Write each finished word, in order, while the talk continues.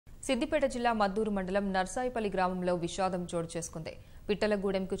సిద్దిపేట జిల్లా మద్దూరు మండలం నర్సాయిపల్లి గ్రామంలో విషాదం చోటు చేసుకుంది.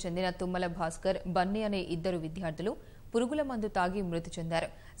 పిట్టలగూడెంకు చెందిన తుమ్మల భాస్కర్, బన్నీ అనే ఇద్దరు విద్యార్థులు పురుగుల మందు తాగి మృతి చెందారు.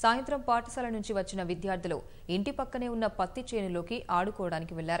 సాయంత్రం పాఠశాల నుంచి వచ్చిన విద్యార్థులు ఇంటి పక్కనే ఉన్న పత్తి చేనులోకి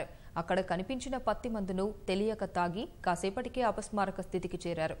ఆడుకోవడానికి వెళ్లారు. అక్కడ కనిపించిన పత్తి మందును తెలియక తాగి కాసేపటికే అపస్మారక స్థితికి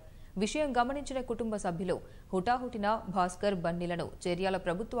చేరారు. విషయం గమనించిన కుటుంబ సభ్యులు హుటాహుటిన భాస్కర్, బన్నీలను చేర్యాల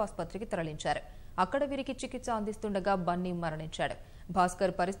ప్రభుత్వ ఆసుపత్రికి తరలించారు. అక్కడ వీరికి చికిత్స అందిస్తుండగా బన్నీ మరణించాడు.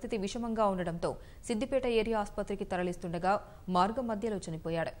 భాస్కర్ పరిస్థితి విషమంగా ఉండడంతో సిద్దిపేట ఏరియా ఆసుపత్రికి తరలిస్తుండగా మార్గం మధ్యలో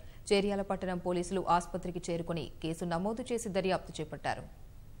చనిపోయాడు. చేర్యాల పట్టణం పోలీసులు ఆసుపత్రికి చేరుకుని కేసు నమోదు చేసి దర్యాప్తు చేపట్టారు.